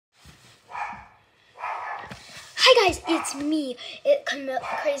Hi guys, it's me,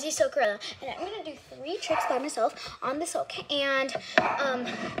 Crazy Silk Gorilla, and I'm gonna do 3 tricks by myself on the silk, and I'm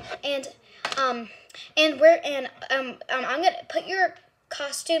gonna put your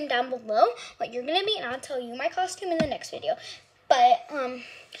costume down below, what you're gonna be, and I'll tell you my costume in the next video. But I'm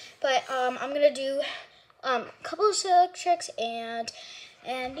gonna do a couple of silk tricks, and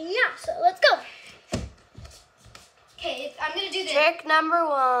yeah, so let's go. Okay, I'm gonna do this. Trick number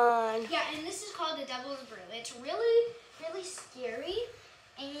 1. Yeah, and this is called the Devil's Brew. It's really, really scary.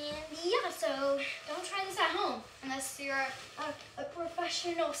 And yeah, so don't try this at home unless you're a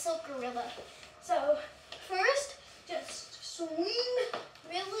professional silk gorilla. So first, just swing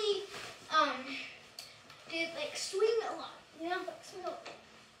really, swing a lot. You know, like swing a lot.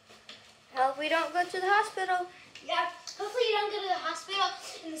 Hope we don't go to the hospital. Yeah, hopefully you don't go to the hospital,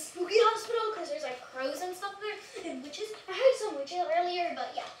 in the spooky hospital, because there's like crows and stuff there, and witches. I heard some witches earlier,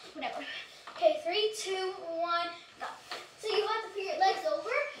 but yeah, whatever. Okay, 3, 2, 1, go. So you have to put your legs over,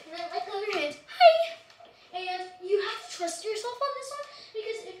 and then let go of your hands. Hi! And you have to trust yourself on this one,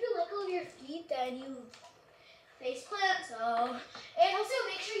 because if you let go of your feet, then you face plant, so. And also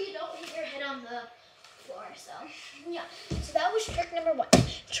make sure you don't hit your head on the floor, so yeah. So that was trick number 1.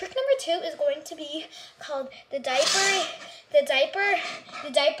 Trick number 2 is going to be called the diaper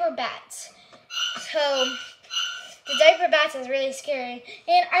bats. So the diaper bats is really scary.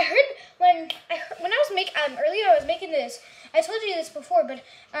 And I heard when I was making earlier I was making this. I told you this before, but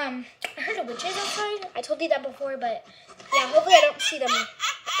I heard of witches outside. I told you that before, but yeah, hopefully I don't see them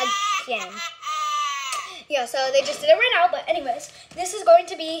again. Yeah, so they just did it right now, but anyways, this is going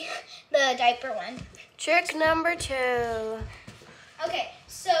to be the diaper one. Trick number 2. Okay,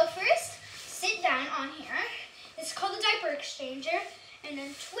 so first, sit down on here. It's called the diaper exchanger, and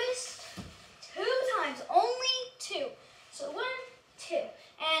then twist 2 times, only 2. So 1, 2,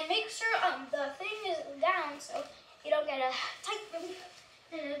 and make sure the thing is down so you don't get a tight relief.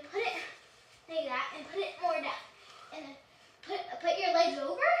 And then put it like that, and put it more down, and then put your legs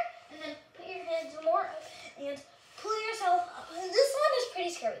over, and then put your hands more up, and pull yourself up. And this one is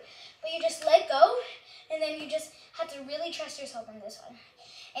pretty scary, but you just let go. And then you just have to really trust yourself on this one.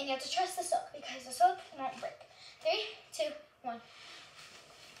 And you have to trust the silk because the silk won't break. 3, 2, 1.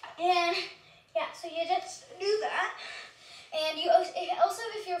 And yeah, so you just do that. And you also,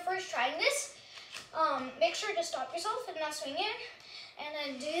 if you're first trying this, make sure to stop yourself and not swing it. And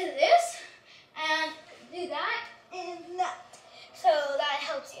then do this, and do that, and that. So that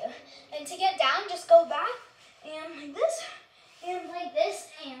helps you. And to get down, just go back, and like this, and like this,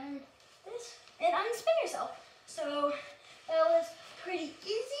 and this. And unspin yourself. So that was pretty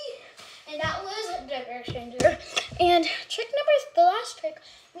easy. And that was a diaper exchanger. And trick the last trick,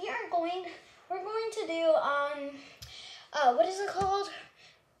 we're going to do what is it called?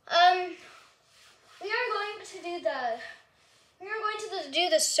 We are going to do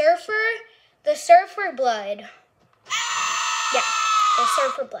the surfer blood. Yeah, the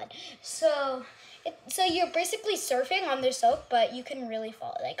surfer blood. So you're basically surfing on the silk, but you can really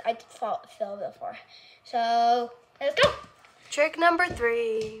fall. Like I fell before. So let's go. Trick number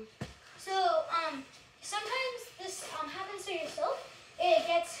 3. So sometimes this happens to your silk. It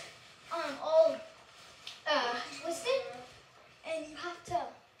gets all twisted, and you have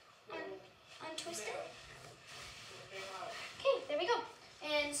to untwist it. Okay, there we go.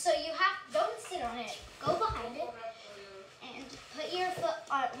 And so don't sit on it. Go behind it. And put your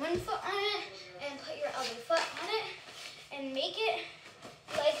one foot on it, and put your other foot on it, and make it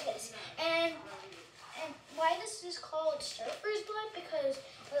like this. And why this is called surfer's blood, because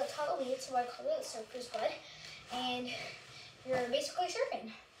it's Halloween, so I call it surfer's blood. And you're basically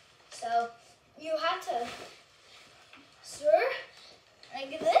surfing. So you have to surf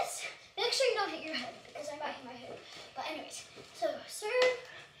like this. Make sure you don't hit your head, because I might hit my head. But anyways, so surf.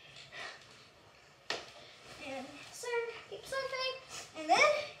 And surf, keep surfing, and then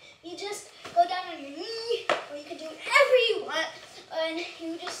you just go down on your knee, or you can do whatever you want, and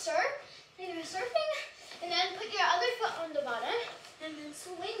you just surf, and you're surfing, and then put your other foot on the bottom, and then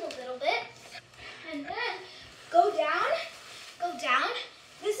swing a little bit, and then go down.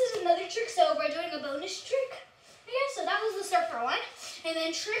 This is another trick, so we're doing a bonus trick. Okay, so that was the surfer one, and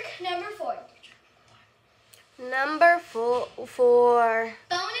then trick number 4. Number 4.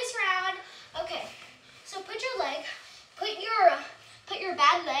 Bonus round. Okay. So put your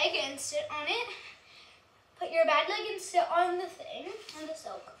bad leg and sit on it. Put your bad leg and sit on the thing, on the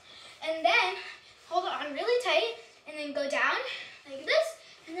silk. And then hold it on really tight, and then go down like this,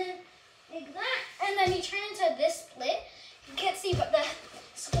 and then like that. And then you turn into this split. You can't see, but the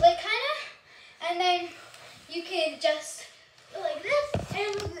split kind of. And then you can just go like this,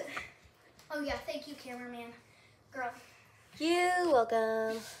 and oh yeah, thank you, cameraman. girl. You're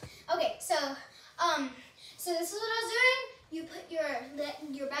welcome. Okay, so this is what I was doing. You put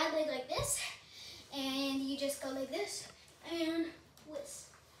your bad leg like this, and you just go like this, and twist,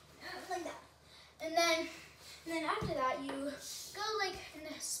 like that. And then after that, you go like in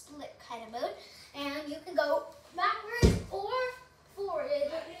a split kind of mode, and you can go backwards or forward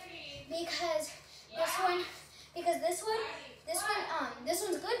because this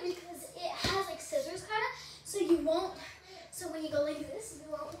one's good because it has like scissors kind of, so you won't. So when you go like this,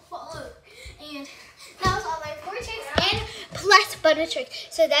 you won't fall over. And that was all my 4 tricks and plus bonus tricks.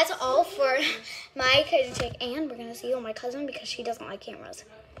 So that's all for my crazy trick. And we're gonna see my cousin because she doesn't like cameras.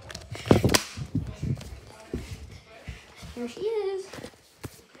 Here she is.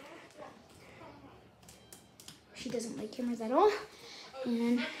 She doesn't like cameras at all.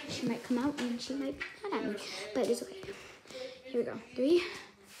 And she might come out and she might be mad at me. But it's okay. Here we go. 3,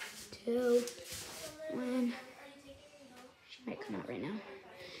 2, 1. She might come out right now.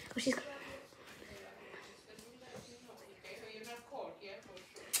 Oh, she's gone.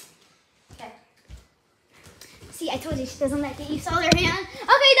 Okay. See, I told you she doesn't like it. You saw her hand.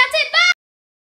 Okay, that's it.